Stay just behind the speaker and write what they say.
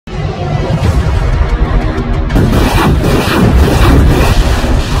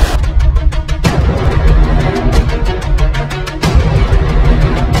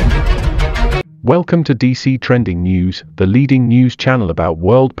Welcome to DC Trending News, the leading news channel about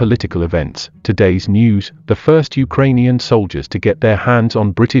world political events. Today's news: the first Ukrainian soldiers to get their hands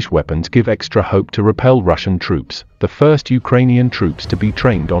on British weapons give extra hope to repel Russian troops. The first Ukrainian troops to be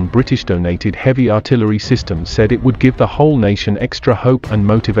trained on British-donated heavy artillery systems said it would give the whole nation extra hope and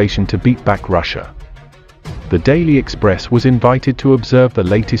motivation to beat back Russia. The Daily Express was invited to observe the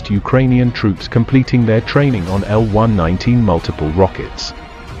latest Ukrainian troops completing their training on L-119 multiple rockets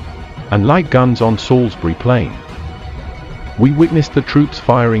and light guns on Salisbury Plain. We witnessed the troops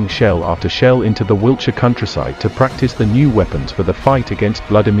firing shell after shell into the Wiltshire countryside to practice the new weapons for the fight against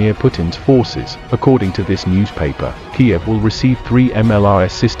Vladimir Putin's forces. According to this newspaper, Kiev will receive 3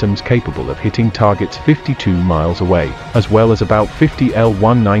 MLRS systems capable of hitting targets 52 miles away, as well as about 50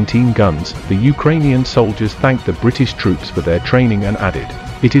 L-119 guns. The Ukrainian soldiers thanked the British troops for their training and added,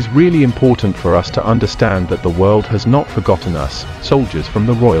 "It is really important for us to understand that the world has not forgotten us." Soldiers from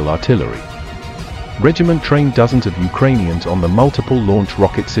the Royal Artillery Regiment trained dozens of Ukrainians on the multiple launch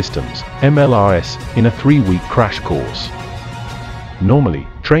rocket systems, MLRS, in a 3-week crash course. Normally,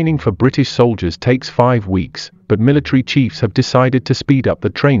 training for British soldiers takes 5 weeks, but military chiefs have decided to speed up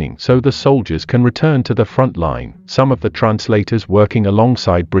the training so the soldiers can return to the front line. Some of the translators working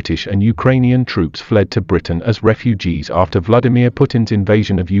alongside British and Ukrainian troops fled to Britain as refugees after Vladimir Putin's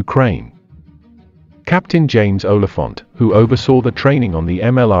invasion of Ukraine. Captain James Oliphant, who oversaw the training on the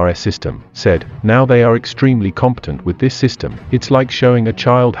MLRS system, said, "Now they are extremely competent with this system. It's like showing a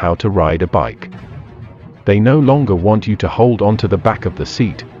child how to ride a bike. They no longer want you to hold on to the back of the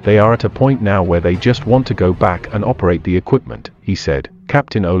seat. They are at a point now where they just want to go back and operate the equipment," he said.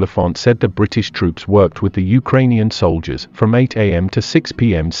 Captain Oliphant said the British troops worked with the Ukrainian soldiers from 8 a.m. to 6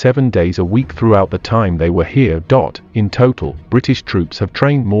 p.m. 7 days a week throughout the time they were here. In total, British troops have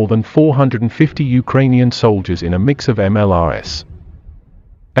trained more than 450 Ukrainian soldiers in a mix of MLRS,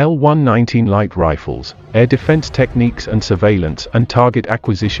 L-119 light rifles, air defense techniques and surveillance and target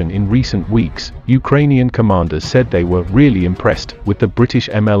acquisition in recent weeks. Ukrainian commanders said they were really impressed with the British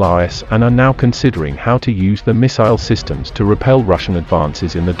MLRS and are now considering how to use the missile systems to repel Russian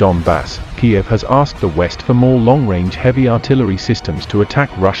advances in the Donbass. Kiev has asked the West for more long-range heavy artillery systems to attack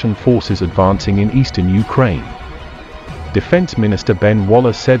Russian forces advancing in eastern Ukraine. Defense Minister Ben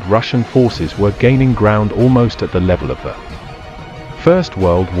Wallace said Russian forces were gaining ground almost at the level of the First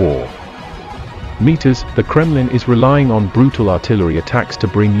World War. The Kremlin is relying on brutal artillery attacks to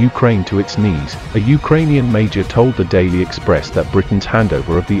bring Ukraine to its knees. A Ukrainian major told the Daily Express that Britain's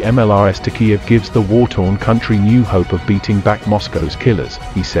handover of the MLRS to Kiev gives the war-torn country new hope of beating back Moscow's killers.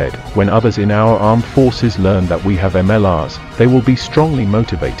 He said, "When others in our armed forces learn that we have MLRs, they will be strongly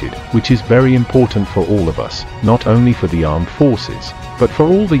motivated, which is very important for all of us, not only for the armed forces, but for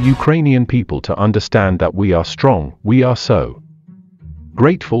all the Ukrainian people to understand that we are strong. We are so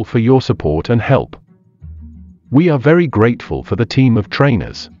grateful for your support and help. We are very grateful for the team of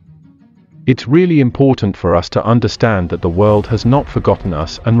trainers. It's really important for us to understand that the world has not forgotten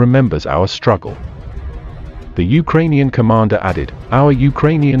us and remembers our struggle." The Ukrainian commander added, "Our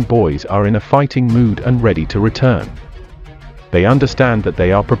Ukrainian boys are in a fighting mood and ready to return. They understand that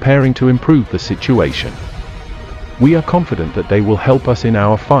they are preparing to improve the situation. We are confident that they will help us in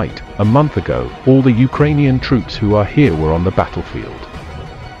our fight." A month ago, all the Ukrainian troops who are here were on the battlefield.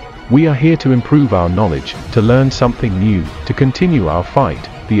 "We are here to improve our knowledge, to learn something new, to continue our fight.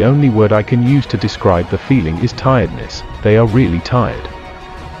 The only word I can use to describe the feeling is tiredness. They are really tired.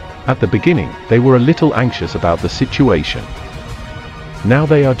 At the beginning, they were a little anxious about the situation. Now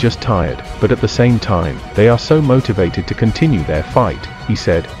they are just tired, but at the same time, they are so motivated to continue their fight," he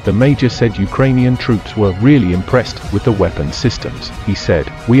said. The major said Ukrainian troops were really impressed with the weapon systems. He said,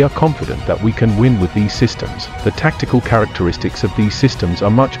 "We are confident that we can win with these systems. The tactical characteristics of these systems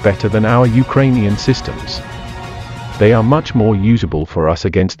are much better than our Ukrainian systems. They are much more usable for us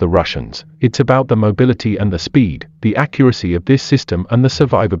against the Russians. It's about the mobility and the speed, the accuracy of this system and the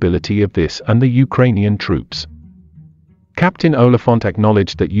survivability of this and the Ukrainian troops." Captain Oliphant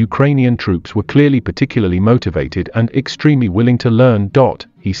acknowledged that Ukrainian troops were clearly particularly motivated and extremely willing to learn.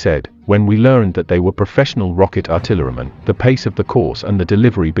 He said, "When we learned that they were professional rocket artillerymen, the pace of the course and the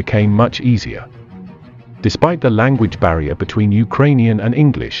delivery became much easier. Despite the language barrier between Ukrainian and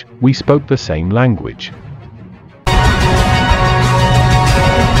English, we spoke the same language.